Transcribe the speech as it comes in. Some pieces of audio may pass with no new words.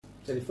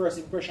So the first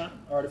impression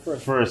or the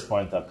first? First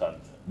point of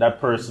contact. That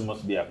person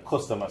must be a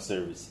customer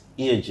service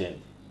agent.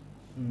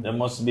 There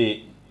must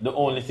be, the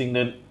only thing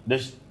that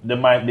they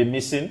might be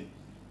missing,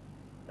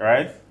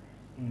 right,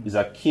 is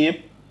a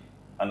cape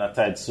and a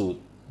tight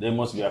suit. They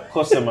must be a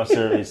customer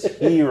service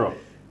hero.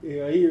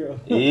 Yeah, hero.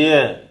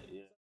 Yeah.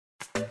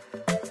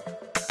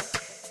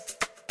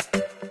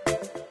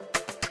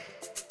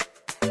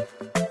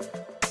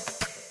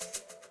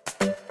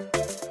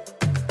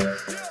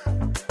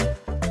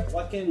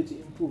 What can you do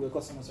to improve your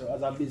customer service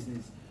as a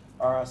business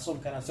or as some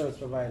kind of service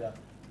provider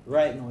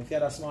right now? If you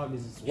had a small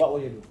business, what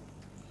would you do?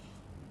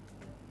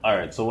 All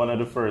right, so one of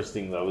the first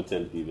things I would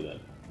tell people that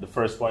the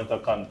first point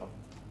of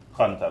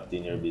contact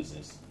in your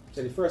business.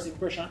 So the first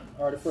impression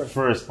or the first?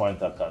 First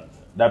point of contact.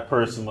 That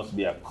person must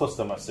be a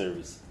customer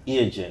service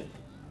agent.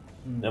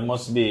 There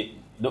must be,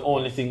 the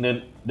only thing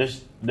that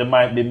they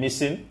might be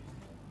missing,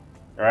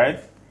 right,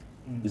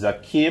 is a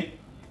cape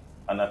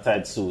and a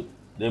tight suit.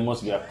 They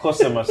must be a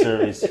customer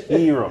service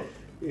hero.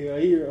 Yeah,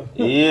 hero.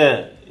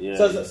 Yeah.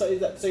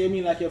 So you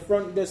mean like your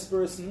front desk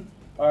person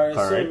or a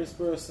service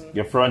person?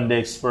 Your front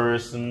desk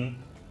person,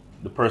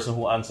 the person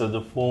who answers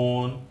the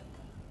phone,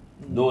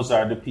 those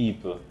are the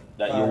people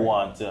that you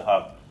want to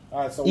have. All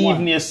right, so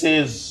even your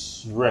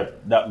sales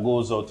rep that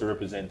goes out to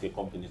represent your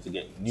company to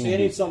get new So you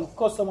need business. some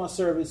customer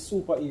service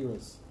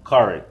superheroes.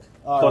 Correct.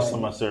 All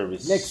Customer right.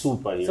 service Next,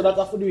 superhero. So that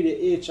have to do with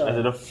the HR.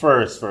 That's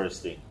the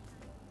first thing.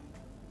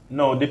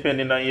 No,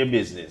 depending on your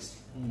business.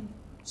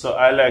 So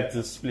I like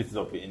to split it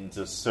up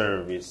into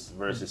service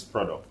versus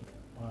product.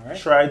 All right.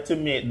 Try to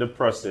make the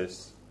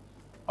process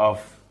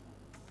of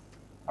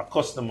a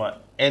customer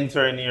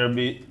entering your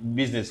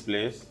business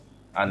place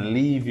and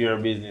leave your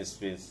business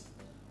place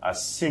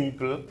as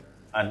simple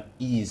and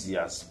easy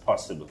as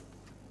possible.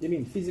 You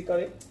mean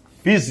physically?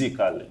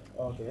 Physically.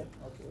 Okay.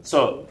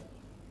 So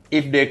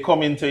if they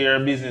come into your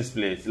business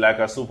place like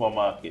a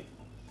supermarket,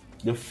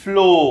 the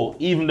flow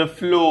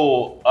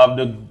of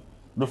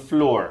the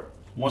floor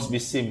must be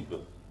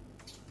simple.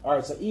 All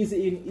right, so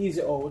easy in,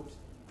 easy out.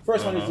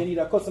 First one is you need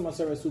a customer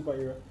service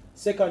superhero.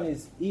 Second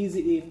is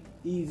easy in,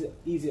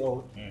 easy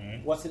out.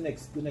 What's the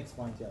next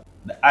point here?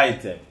 The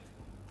item,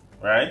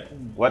 right?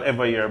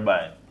 Whatever you're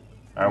buying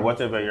or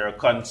whatever you're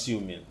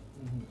consuming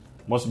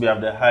must be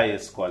of the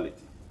highest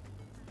quality.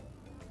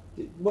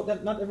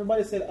 But not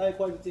everybody sell high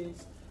quality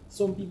things.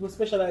 Some people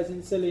specialize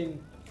in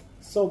selling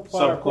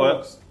subpar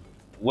products.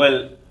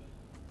 Well,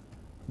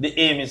 the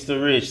aim is to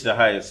reach the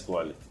highest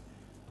quality.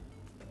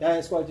 The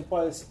highest quality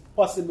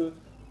possible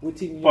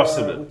within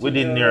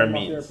your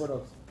means. Your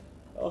products.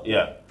 Okay.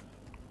 Yeah,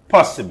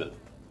 possible.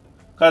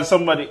 Because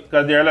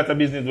there are a lot of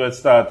businesses that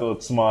start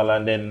out small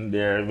and then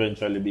they're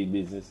eventually big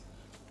business.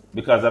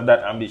 Because of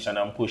that ambition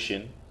I'm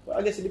pushing. But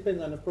I guess it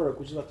depends on the product,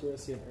 which is what you were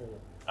saying earlier.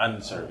 And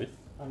the service.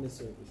 And the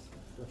service.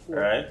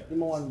 Right. Give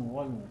me one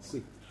more,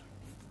 quick.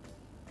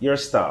 Your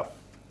staff.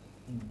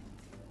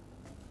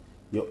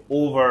 Your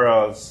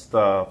overall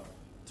staff,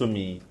 to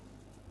me,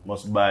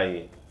 must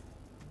buy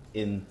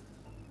into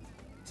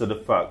the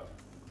fact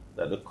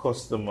that the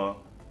customer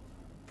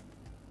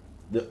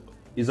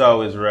is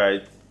always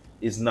right,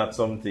 is not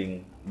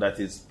something that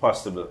is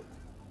possible.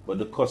 But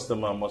the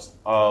customer must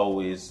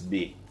always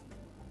be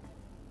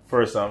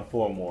first and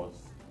foremost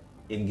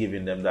in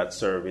giving them that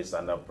service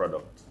and that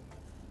product.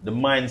 The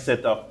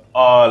mindset of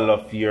all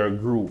of your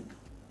group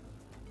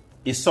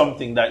is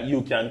something that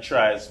you can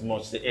try as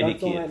much to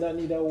educate. That don't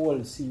need a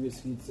whole serious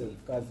for itself.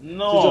 Because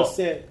No. to just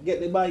say, get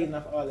the buy-in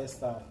of all the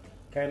staff,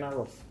 kind of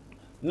rough.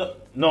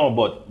 No,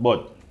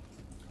 but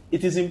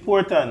it is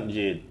important,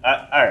 Jade.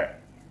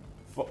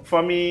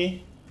 For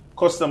me,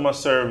 customer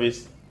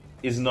service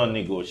is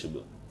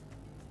non-negotiable.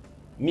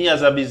 Me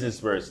as a business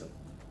person,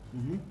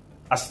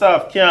 a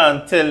staff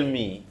can't tell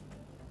me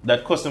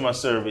that customer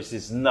service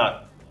is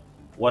not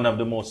one of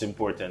the most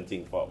important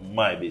things for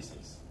my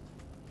business.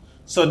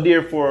 So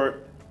therefore,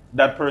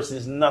 that person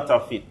is not a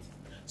fit.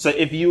 So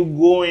if you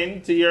go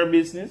into your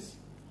business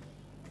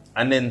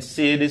and then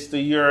say this to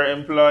your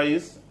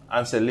employees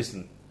and say,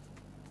 listen,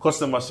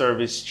 customer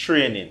service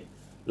training,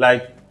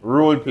 like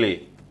role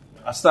play.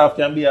 A staff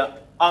can be an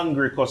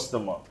angry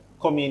customer,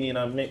 coming in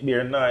and make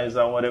their noise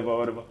and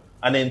whatever.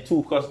 And then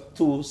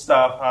two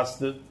staff has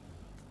to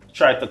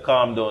try to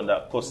calm down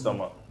that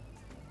customer.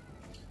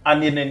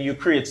 And then you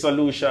create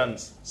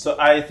solutions. So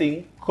I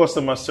think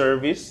customer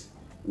service,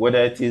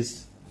 whether it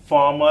is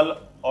formal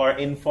or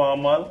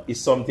informal, is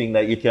something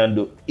that you can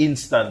do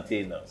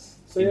instantaneous.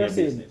 So you're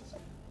saying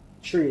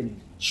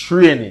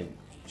training.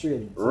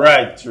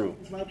 Right through.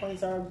 My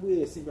points are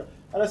way simple.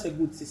 I just say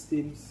good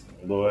systems.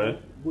 Go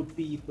ahead. Good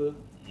people.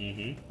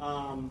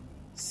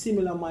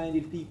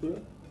 Similar-minded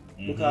people.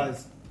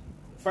 Because,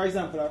 for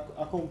example,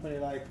 a company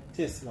like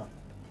Tesla,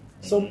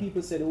 some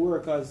people say the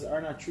workers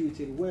are not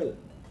treated well.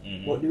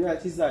 But the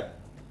reality is that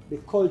the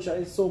culture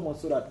is so much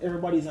so that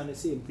everybody's on the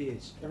same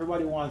page.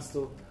 Everybody wants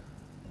to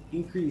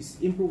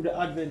improve the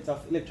advent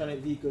of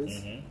electronic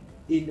vehicles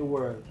in the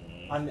world.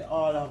 And they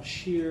all have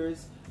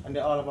shares and they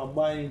all have a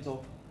buy into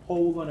how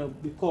we're going to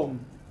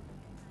become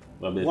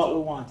what we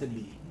want to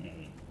be.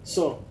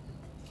 So,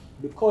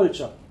 the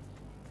culture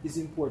is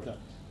important.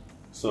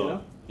 So, You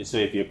know? so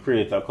if you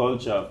create a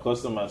culture of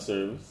customer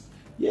service,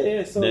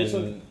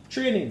 So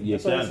training. You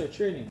That's what I can. said,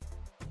 training.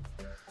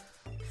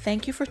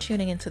 Thank you for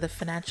tuning into the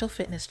Financial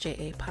Fitness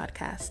JA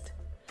podcast.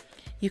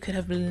 You could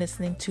have been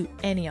listening to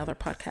any other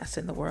podcast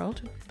in the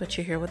world, but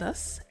you're here with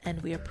us,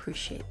 and we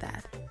appreciate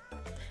that.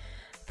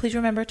 Please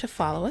remember to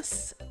follow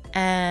us,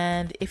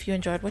 and if you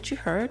enjoyed what you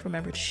heard,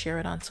 remember to share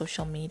it on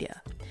social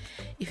media.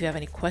 If you have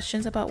any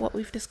questions about what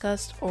we've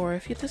discussed, or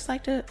if you'd just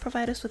like to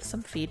provide us with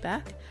some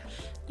feedback,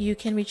 you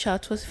can reach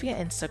out to us via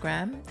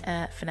Instagram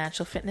at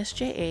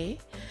financialfitnessja,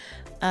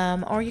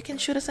 or you can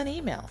shoot us an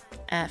email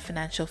at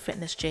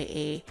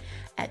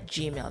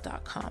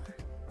financialfitnessja@gmail.com.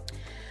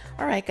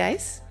 All right,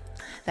 guys,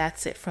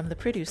 that's it from the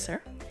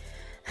producer.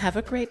 Have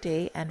a great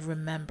day, and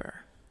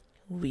remember,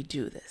 we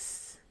do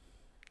this.